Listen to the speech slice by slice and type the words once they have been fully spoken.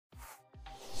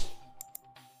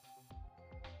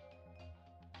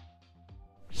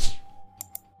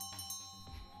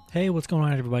Hey, what's going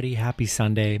on, everybody? Happy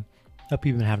Sunday. Hope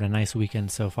you've been having a nice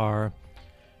weekend so far.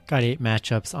 Got 8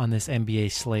 matchups on this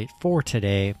NBA slate for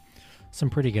today. Some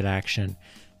pretty good action.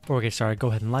 Before we get started, go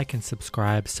ahead and like and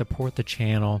subscribe, support the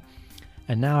channel.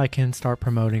 And now I can start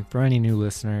promoting for any new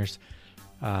listeners.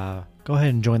 Go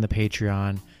ahead and join the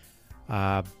Patreon.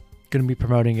 Going to be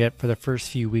promoting it for the first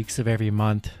few weeks of every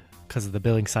month because the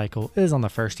billing cycle is on the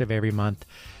first of every month.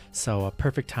 So a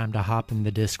perfect time to hop in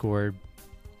the Discord.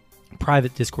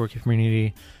 Private Discord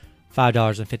community,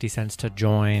 $5.50 to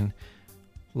join.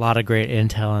 A lot of great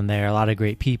intel in there, a lot of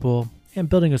great people, and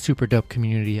building a super dope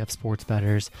community of sports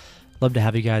bettors. Love to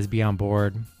have you guys be on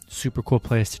board. Super cool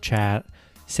place to chat,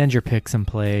 send your picks and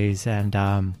plays, and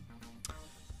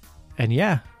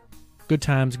yeah, good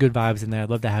times, good vibes in there. I'd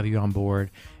love to have you on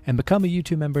board and become a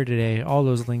YouTube member today. All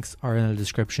those links are in the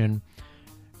description.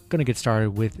 Gonna get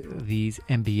started with these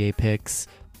NBA picks.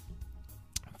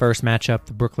 First matchup,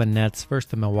 the Brooklyn Nets versus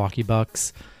the Milwaukee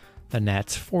Bucks. The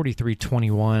Nets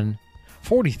 43-21,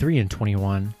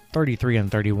 43-21,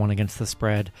 33-31 against the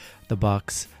spread. The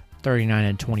Bucks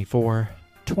 39-24,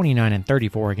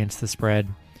 29-34 against the spread.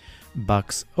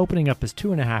 Bucks opening up as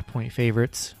 2.5 point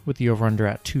favorites with the over/under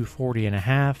at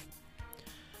 240.5.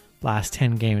 Last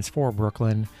 10 games for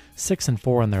Brooklyn,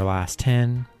 6-4 in their last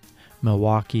 10.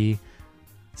 Milwaukee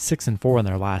 6-4 in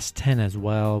their last 10 as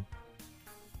well.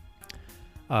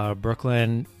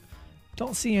 Brooklyn,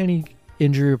 don't see any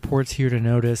injury reports here to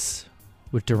notice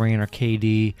with Durant or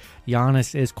KD.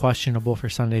 Giannis is questionable for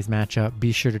Sunday's matchup.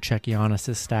 Be sure to check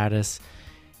Giannis' status.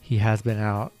 He has been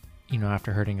out,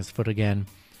 after hurting his foot again.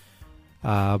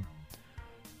 Brooklyn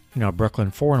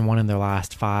 4-1 in their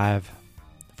last 5.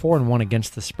 4-1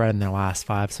 against the spread in their last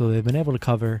 5. So they've been able to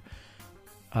cover.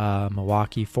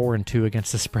 Milwaukee 4-2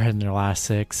 against the spread in their last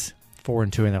 6.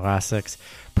 4-2 in their last 6.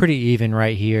 Pretty even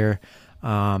right here.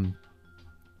 Don't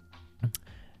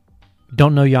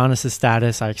know Giannis'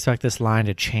 status. I expect this line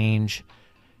to change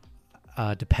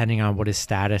depending on what his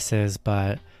status is,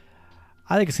 but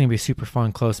I think it's going to be a super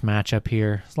fun, close matchup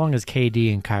here. As long as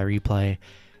KD and Kyrie play,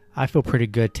 I feel pretty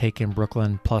good taking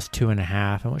Brooklyn plus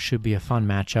 2.5, and what should be a fun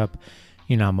matchup.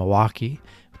 Milwaukee,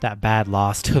 with that bad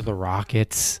loss to the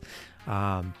Rockets.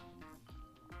 I'll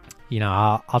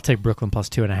take Brooklyn plus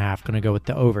 2.5. Going to go with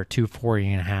the over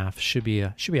 240.5. Should be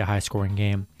a high scoring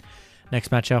game. Next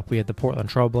matchup, we have the Portland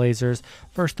Trail Blazers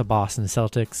versus the Boston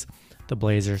Celtics. The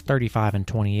Blazers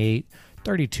 35-28,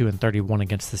 32-31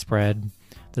 against the spread.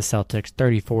 The Celtics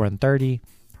 34-30,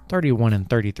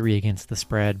 31-33 against the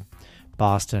spread.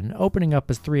 Boston opening up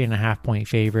as 3.5 point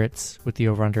favorites with the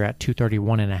over/under at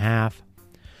 231.5.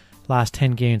 Last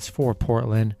 10 games for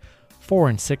Portland,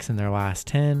 4-6 in their last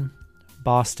 10.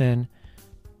 Boston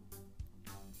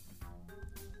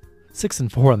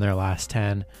 6-4 in their last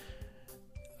 10.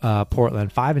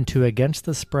 Portland 5-2 against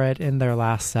the spread in their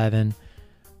last 7.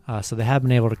 So they have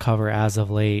been able to cover as of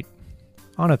late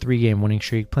on a 3-game winning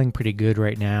streak, playing pretty good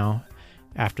right now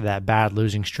after that bad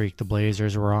losing streak the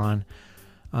Blazers were on.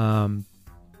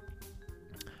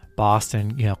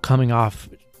 Boston, coming off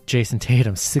Jason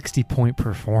Tatum's 60-point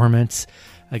performance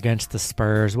against the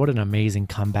Spurs. What an amazing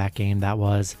comeback game that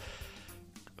was.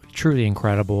 Truly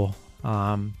incredible.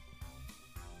 I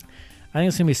think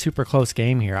it's going to be a super close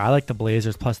game here. I like the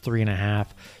Blazers plus 3.5.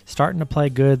 Starting to play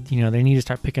good. They need to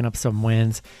start picking up some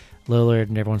wins. Lillard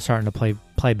and everyone's starting to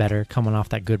play better, coming off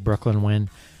that good Brooklyn win.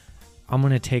 I'm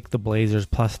going to take the Blazers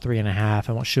plus 3.5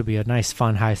 and what should be a nice,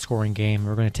 fun, high-scoring game.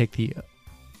 We're going to take the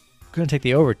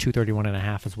over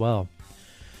 231.5 as well.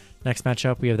 Next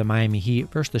matchup, we have the Miami Heat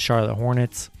versus the Charlotte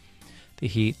Hornets. The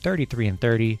Heat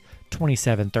 33-30,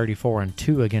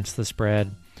 27-34-2 against the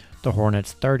spread. The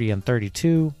Hornets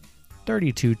 30-32,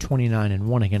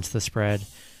 32-29-1 against the spread.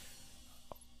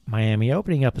 Miami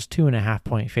opening up as 2.5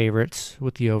 point favorites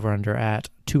with the over/under at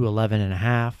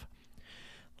 211.5.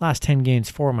 Last 10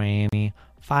 games for Miami,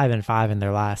 5-5 in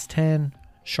their last 10.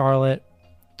 Charlotte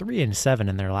 3-7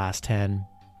 in their last 10.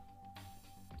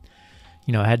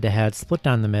 Head-to-head, split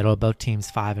down the middle. Both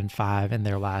teams 5-5 in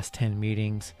their last 10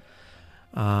 meetings.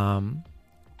 I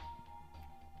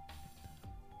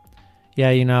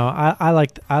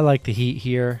like the Heat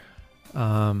here.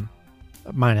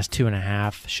 Minus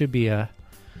 2.5 should be a.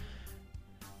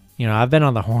 I've been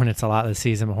on the Hornets a lot this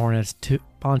season. The Hornets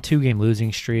on 2-game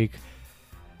losing streak.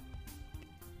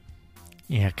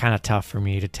 Kind of tough for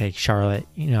me to take Charlotte.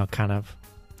 Kind of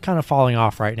falling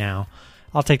off right now.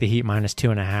 I'll take the Heat minus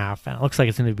 2.5, and it looks like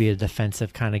it's going to be a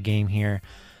defensive kind of game here.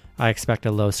 I expect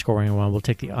a low-scoring one. We'll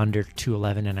take the under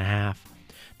 211.5.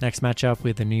 Next matchup,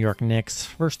 we have the New York Knicks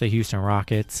versus the Houston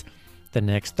Rockets. The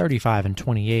Knicks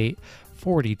 35-28,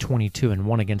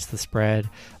 22-1 against the spread.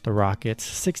 The Rockets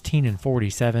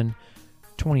 16-47,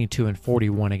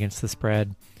 22-41 against the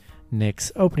spread.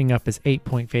 Knicks opening up as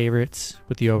 8-point favorites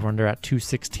with the over-under at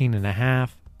 216.5.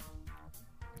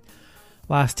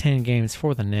 Last 10 games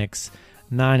for the Knicks,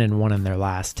 9-1 in their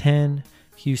last 10.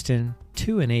 Houston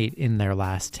 2-8 in their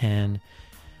last 10.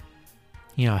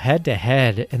 Head to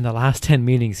head in the last 10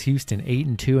 meetings, Houston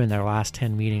 8-2 in their last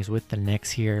 10 meetings with the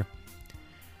Knicks here.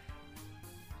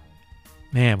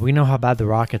 Man, we know how bad the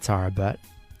Rockets are, but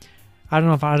I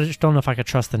just don't know if I could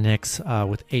trust the Knicks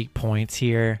with 8 points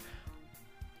here.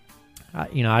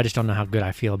 I just don't know how good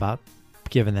I feel about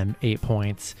giving them 8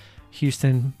 points.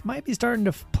 Houston might be starting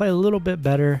to play a little bit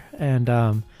better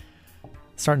and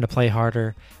starting to play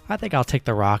harder. I think I'll take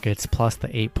the Rockets plus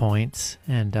the 8 points.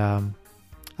 And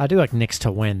I do like Knicks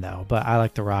to win, though, but I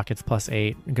like the Rockets plus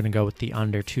 8. I'm going to go with the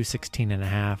under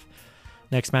 216.5.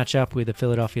 Next matchup, we have the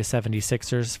Philadelphia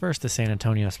 76ers versus the San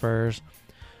Antonio Spurs.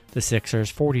 The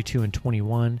Sixers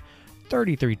 42-21,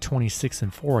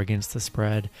 33-26-4 against the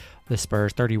spread. The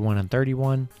Spurs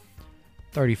 31-31,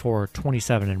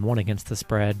 34-27-1 against the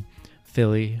spread.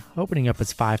 Philly opening up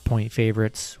as 5-point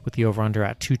favorites with the over-under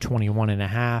at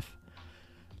 221.5.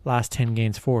 Last 10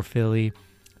 games for Philly,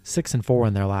 6-4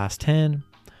 in their last 10.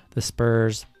 The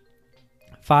Spurs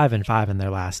 5-5 in their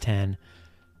last 10.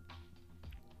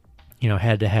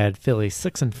 Head-to-head, Philly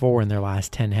 6-4 in their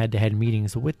last 10 head-to-head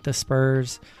meetings with the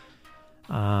Spurs.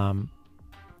 Philly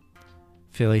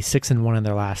 6-1 in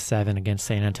their last 7 against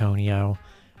San Antonio.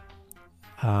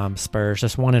 Spurs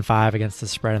just 1-5 against the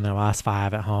spread in their last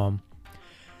 5 at home.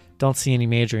 Don't see any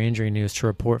major injury news to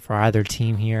report for either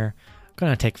team here. I'm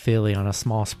gonna take Philly on a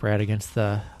small spread against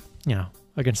the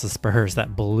Spurs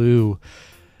that blew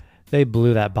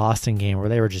that Boston game where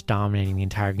they were just dominating the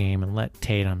entire game and let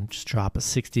Tatum just drop a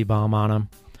 60 bomb on them.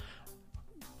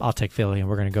 I'll take Philly, and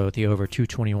we're going to go with the over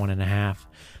 221.5.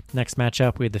 Next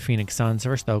matchup, we had the Phoenix Suns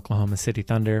versus the Oklahoma City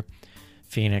Thunder.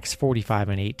 Phoenix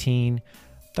 45-18,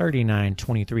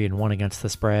 39-23-1 against the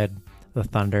spread. The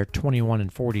Thunder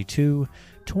 21-42,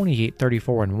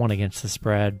 28-34-1 against the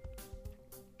spread.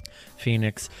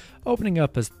 Phoenix opening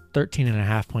up as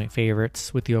 13.5-point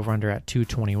favorites with the over-under at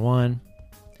 221.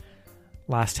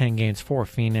 Last 10 games for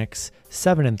Phoenix,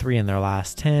 7-3 in their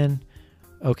last 10.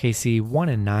 OKC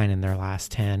 1-9 in their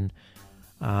last 10.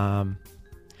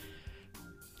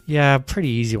 Pretty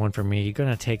easy one for me. You're going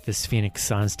to take this Phoenix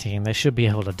Suns team. They should be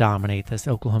able to dominate this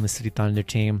Oklahoma City Thunder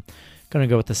team. Going to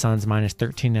go with the Suns minus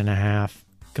 13.5.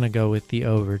 Going to go with the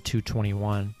over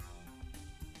 221.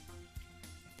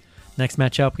 Next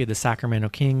matchup, we have the Sacramento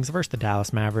Kings versus the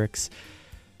Dallas Mavericks.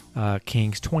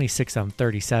 Kings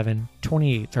 26-37,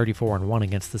 28-34-1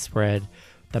 against the spread.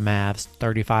 The Mavs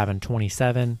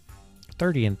 35-27,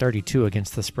 30-32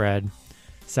 against the spread.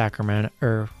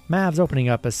 Mavs opening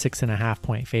up as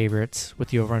 6.5-point favorites with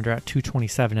the over-under at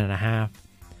 227.5.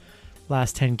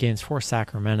 Last 10 games for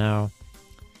Sacramento,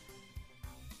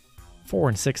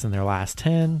 4-6 in their last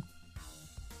 10.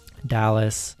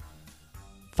 Dallas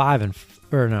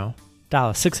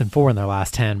 6-4 in their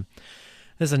last 10.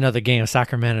 This is another game.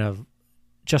 Sacramento,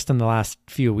 just in the last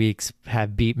few weeks,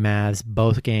 have beat Mavs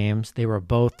both games. They were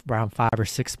both around 5 or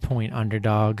 6 point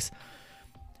underdogs.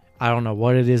 I don't know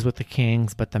what it is with the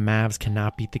Kings, but the Mavs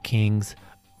cannot beat the Kings.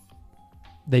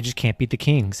 They just can't beat the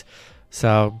Kings.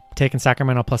 So taking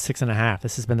Sacramento plus 6.5.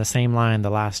 This has been the same line the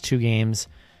last 2 games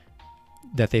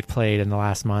that they've played in the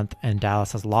last month, and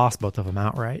Dallas has lost both of them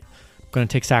outright. I'm going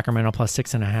to take Sacramento plus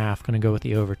 6.5. Going to go with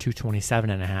the over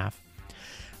 227.5.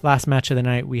 Last match of the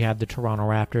night, we have the Toronto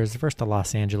Raptors versus the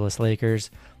Los Angeles Lakers.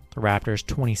 The Raptors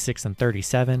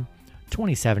 26-37,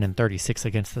 27-36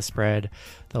 against the spread.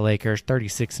 The Lakers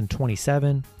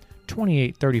 36-27,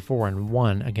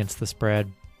 28-34-1 against the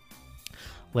spread.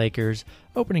 Lakers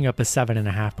opening up as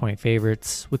 7.5-point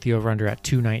favorites with the over-under at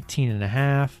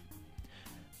 219.5.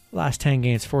 Last 10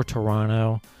 games for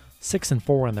Toronto,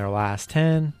 6-4 in their last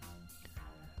 10.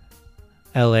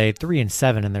 LA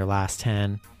 3-7 in their last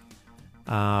 10.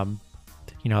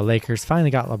 Lakers finally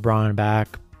got LeBron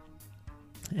back,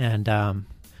 and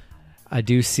I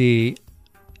do see,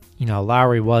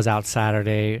 Lowry was out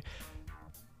Saturday.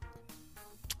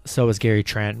 So is Gary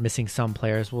Trent, missing some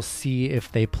players. We'll see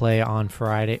if they play on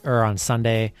Friday or on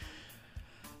Sunday.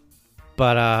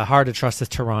 But hard to trust this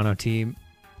Toronto team.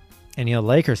 And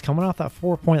Lakers coming off that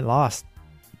 4-point loss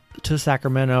to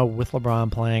Sacramento with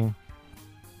LeBron playing.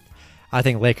 I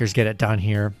think Lakers get it done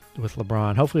here with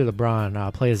LeBron. Hopefully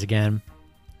LeBron plays again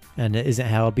and isn't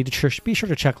held. Be sure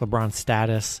to check LeBron's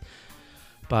status.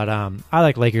 But I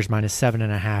like Lakers minus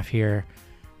 7.5 here.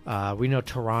 We know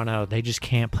Toronto, they just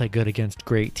can't play good against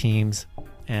great teams.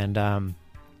 And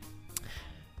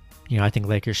I think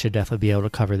Lakers should definitely be able to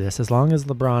cover this as long as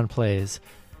LeBron plays.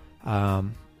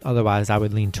 Otherwise, I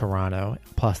would lean Toronto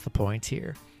plus the points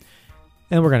here.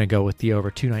 And we're going to go with the over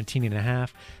 219.5.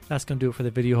 That's going to do it for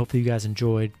the video. Hopefully you guys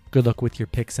enjoyed. Good luck with your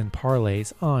picks and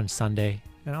parlays on Sunday.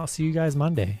 And I'll see you guys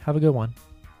Monday. Have a good one.